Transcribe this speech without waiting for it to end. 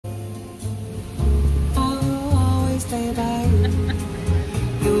stay by you.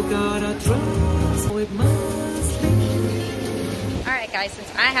 You gotta trust with Alright guys,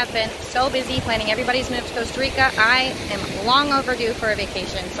 since I have been so busy planning everybody's move to Costa Rica, I am long overdue for a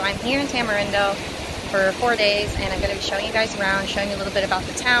vacation. So I'm here in Tamarindo for 4 days and I'm going to be showing you guys around, showing you a little bit about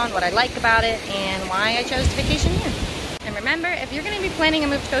the town, what I like about it, and why I chose to vacation here. And remember, if you're going to be planning a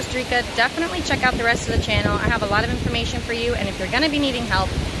move to Costa Rica, definitely check out the rest of the channel. I have a lot of information for you, and if you're going to be needing help,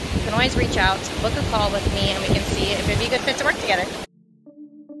 you can always reach out, book a call with me, and we can see if it'd be a good fit to work together.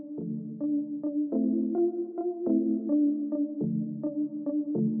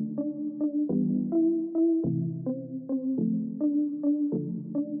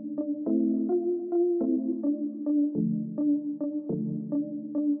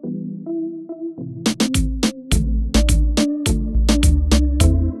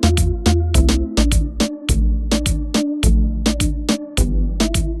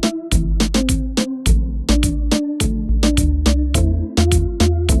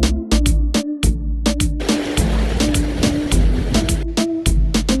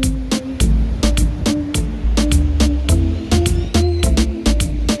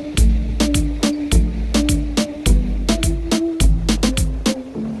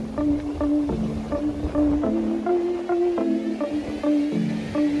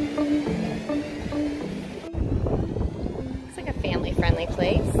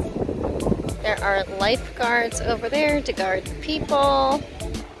 Place. There are lifeguards over there to guard people.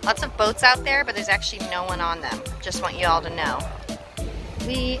 Lots of boats out there, but there's actually no one on them. Just want you all to know.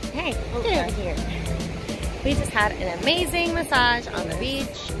 Hey, look out here. We just had an amazing massage on the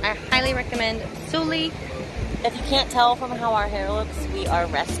beach. I highly recommend Suli. If you can't tell from how our hair looks, we are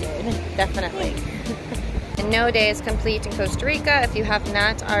rested. Definitely. And no day is complete in Costa Rica if you have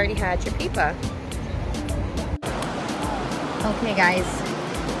not already had your pipa. Okay guys,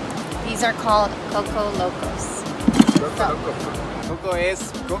 these are called Coco Locos. Coco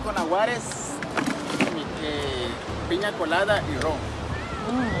es coco naguares, piña colada y ron.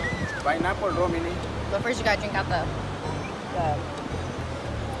 Pineapple rum in it. But first you gotta drink out the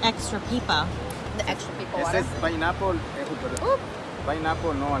extra pipa. The extra pipa water. Ese es pineapple,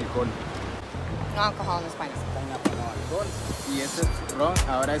 pineapple no alcohol. No alcohol in this pineapple. Pineapple no alcohol. Y ese es ron,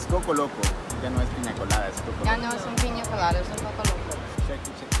 ahora es coco loco. Ya no es piña colada, es coco loco. Ya no es un piña colada, es un coco loco. Check.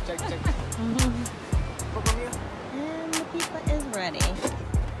 Coco mío. And the pipa is ready.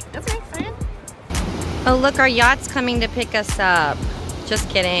 That's right, Fran. Oh look, our yacht's coming to pick us up. Just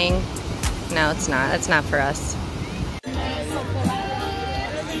kidding. No, it's not. It's not for us.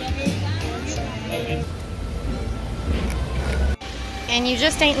 And you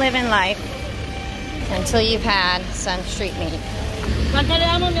just ain't living life until you've had some street meat. ¿Cuánto le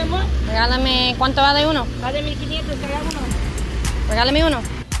damos, mi amor? Regálame, ¿cuánto vale uno? Vale 1,500, regálame uno. Regálame uno.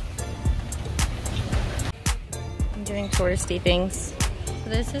 I'm doing touristy things. So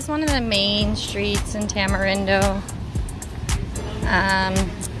this is one of the main streets in Tamarindo.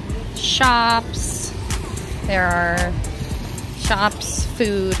 Shops. There are shops,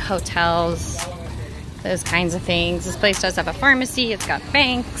 food, hotels, those kinds of things. This place does have a pharmacy. It's got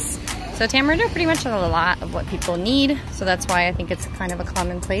banks. So Tamarindo pretty much has a lot of what people need. So that's why I think it's kind of a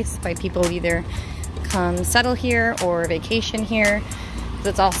common place. Why people either come settle here or vacation here.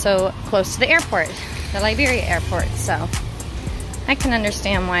 It's also close to the airport, the Liberia airport. So I can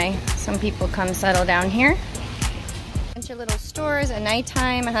understand why some people come settle down here. A bunch of little stores at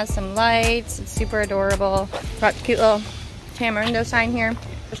nighttime. It has some lights. It's super adorable. Got a cute little Tamarindo sign here.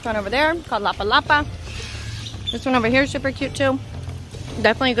 This one over there called Lapa Lapa. This one over here is super cute too.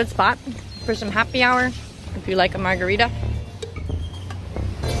 Definitely a good spot for some happy hour if you like a margarita.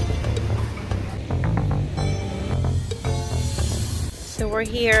 So we're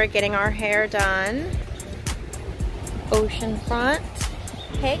here getting our hair done. Oceanfront.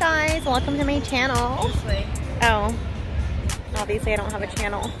 Hey guys, welcome to my channel. Oh, obviously I don't have a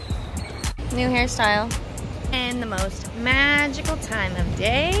channel. New hairstyle. And the most magical time of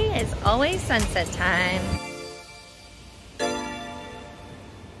day is always sunset time.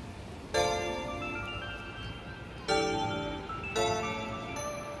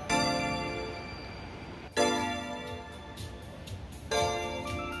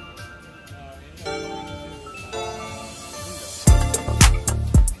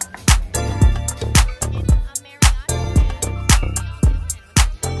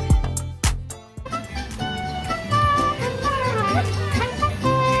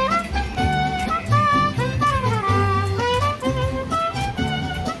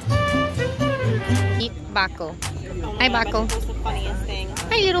 Baco. Hi, Baco. That's the funniest thing.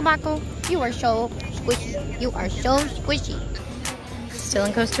 Hi, little Baco. You are so squishy. You are so squishy. Still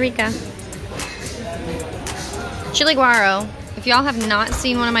in Costa Rica. Chili guaro. If y'all have not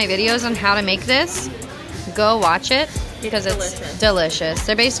seen one of my videos on how to make this, go watch it because it's delicious.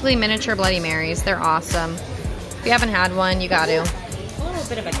 They're basically miniature Bloody Marys. They're awesome. If you haven't had one, you got to. A little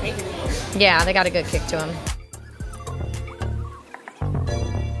bit of a kick. Yeah, they got a good kick to them.